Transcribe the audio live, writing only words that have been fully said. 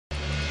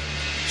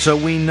So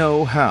we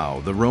know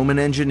how the Roman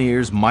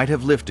engineers might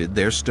have lifted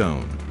their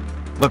stone.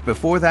 But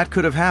before that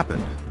could have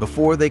happened,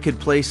 before they could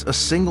place a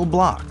single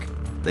block,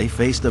 they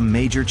faced a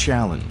major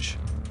challenge.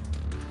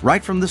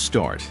 Right from the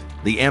start,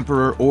 the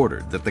emperor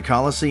ordered that the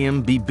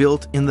Colosseum be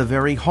built in the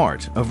very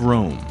heart of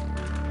Rome.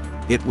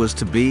 It was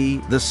to be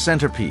the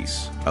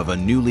centerpiece of a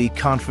newly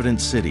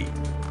confident city.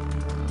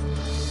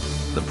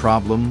 The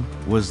problem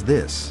was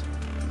this: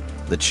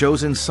 the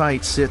chosen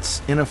site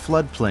sits in a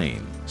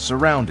floodplain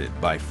surrounded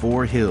by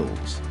 4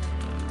 hills.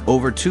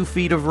 Over 2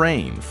 feet of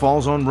rain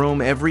falls on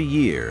Rome every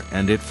year,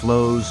 and it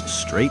flows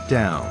straight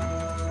down.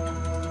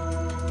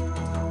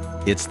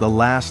 It's the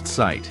last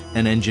site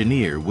an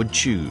engineer would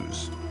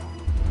choose.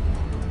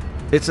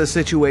 It's a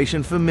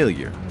situation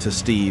familiar to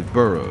Steve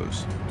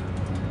Burrows.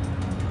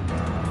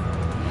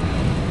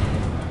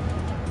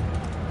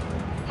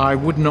 I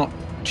would not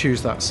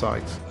choose that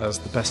site as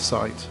the best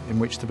site in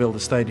which to build a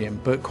stadium,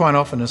 but quite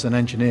often as an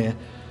engineer,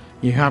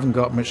 you haven't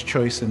got much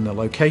choice in the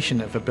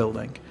location of a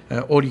building.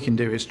 All you can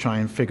do is try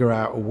and figure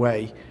out a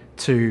way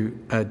to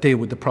deal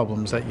with the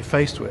problems that you're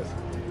faced with.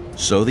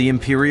 So the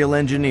imperial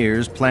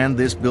engineers planned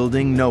this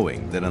building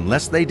knowing that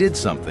unless they did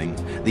something,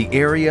 the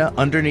area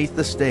underneath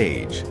the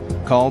stage,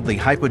 called the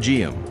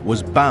Hypogeum,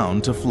 was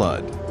bound to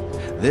flood.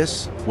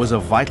 This was a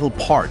vital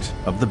part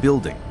of the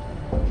building.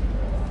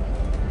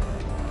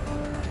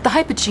 The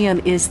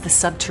Hypogeum is the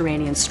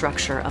subterranean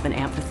structure of an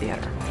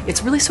amphitheater.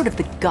 It's really sort of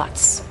the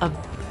guts of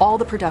all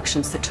the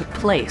productions that took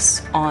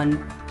place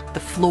on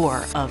the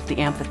floor of the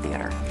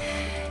amphitheater.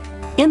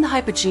 In the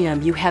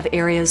Hypogeum, you have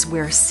areas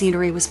where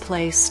scenery was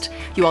placed.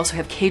 You also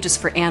have cages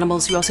for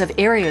animals. You also have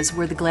areas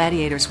where the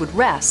gladiators would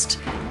rest.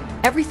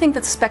 Everything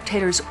that the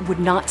spectators would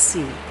not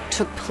see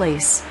took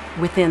place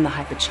within the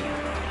Hypogeum.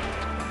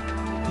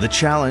 The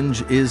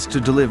challenge is to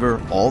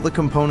deliver all the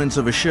components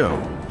of a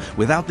show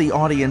without the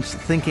audience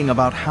thinking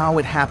about how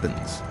it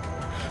happens.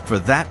 For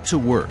that to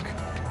work,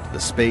 the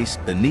space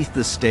beneath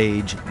the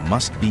stage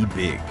must be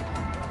big.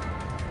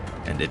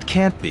 And it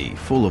can't be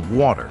full of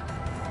water.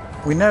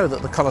 We know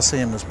that the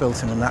Colosseum was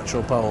built in a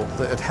natural bowl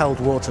that had held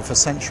water for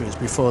centuries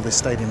before this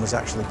stadium was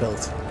actually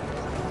built.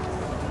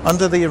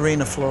 Under the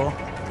arena floor,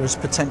 there is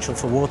potential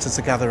for water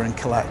to gather and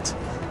collect.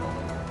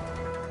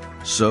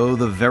 So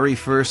the very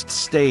first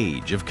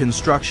stage of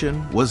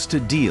construction was to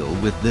deal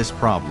with this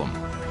problem.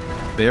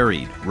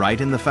 Buried right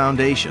in the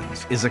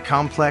foundations is a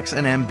complex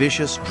and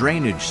ambitious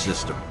drainage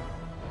system.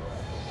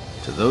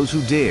 To those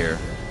who dare,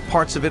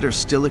 parts of it are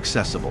still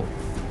accessible.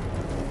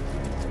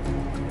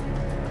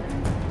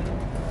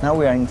 Now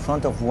we are in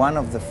front of one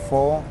of the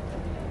 4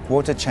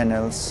 water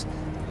channels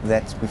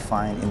that we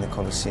find in the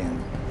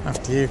Colosseum.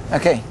 After you.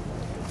 Okay,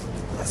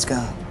 let's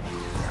go.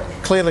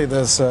 Clearly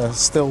there's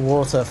still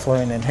water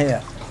flowing in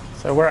here.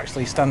 So we're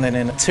actually standing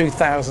in a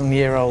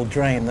 2,000-year-old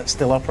drain that's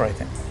still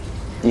operating.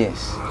 Yes,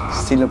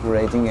 still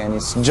operating, and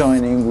it's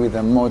joining with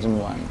a modern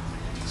one.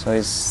 So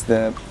it's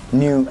the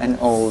new and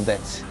old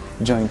that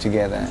join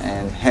together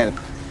and help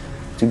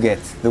to get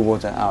the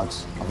water out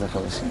of the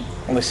Colosseum.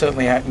 Well, they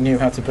certainly knew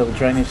how to build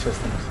drainage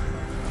systems.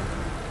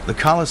 The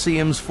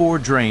Colosseum's 4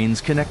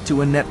 drains connect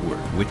to a network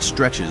which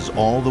stretches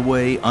all the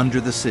way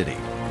under the city.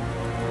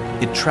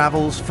 It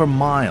travels for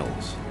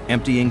miles,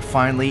 emptying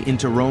finally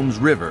into Rome's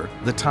river,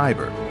 the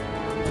Tiber.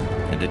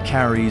 And it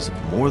carries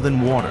more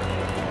than water.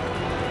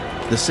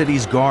 The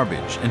city's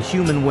garbage and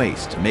human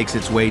waste makes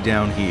its way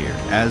down here,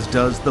 as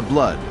does the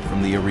blood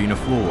from the arena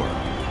floor.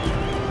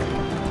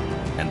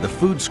 And the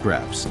food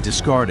scraps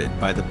discarded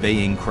by the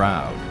baying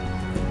crowd.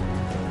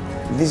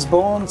 These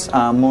bones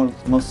are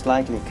most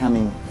likely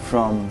coming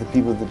from the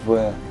people that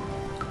were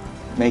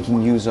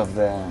making use of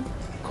the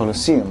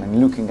Colosseum and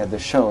looking at the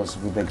shows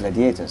with the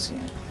gladiators here.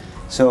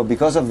 So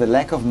because of the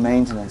lack of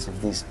maintenance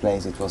of this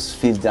place, it was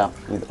filled up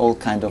with all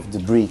kind of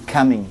debris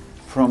coming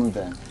from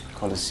the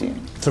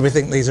Colosseum. So we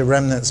think these are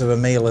remnants of a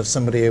meal of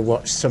somebody who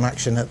watched some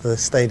action at the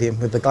stadium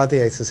with the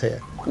gladiators here?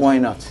 Why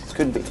not? It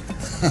could be.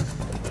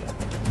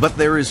 But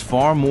there is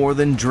far more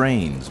than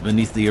drains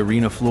beneath the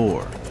arena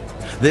floor.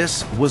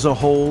 This was a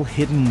whole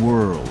hidden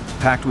world,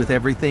 packed with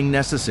everything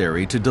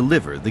necessary to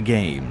deliver the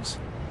games.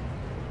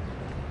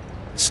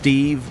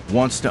 Steve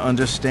wants to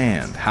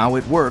understand how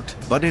it worked,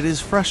 but it is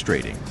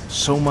frustrating.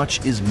 So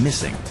much is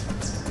missing.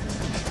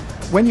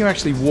 When you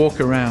actually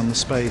walk around the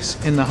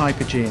space in the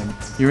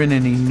Hypogeum, you're in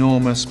an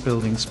enormous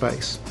building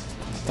space,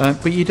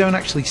 but you don't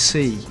actually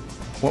see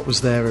what was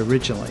there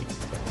originally.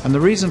 And the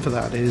reason for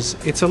that is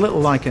it's a little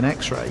like an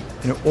X-ray.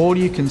 You know, all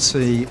you can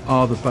see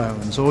are the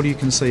bones, all you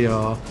can see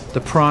are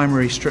the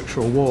primary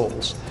structural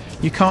walls.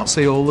 You can't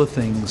see all the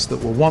things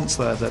that were once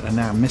there that are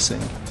now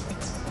missing.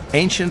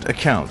 Ancient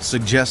accounts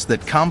suggest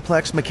that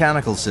complex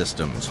mechanical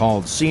systems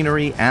hauled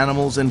scenery,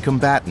 animals, and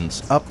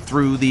combatants up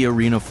through the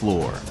arena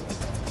floor.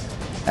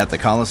 At the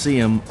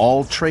Colosseum,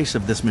 all trace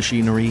of this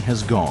machinery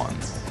has gone.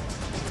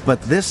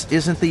 But this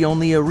isn't the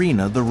only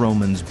arena the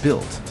Romans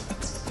built.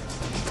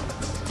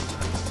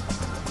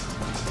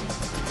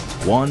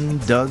 One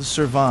does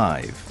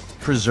survive,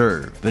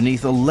 preserved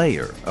beneath a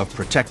layer of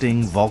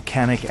protecting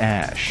volcanic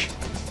ash.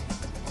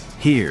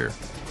 Here,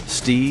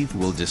 Steve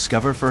will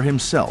discover for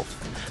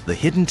himself the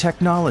hidden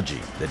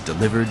technology that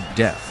delivered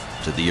death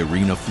to the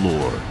arena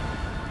floor.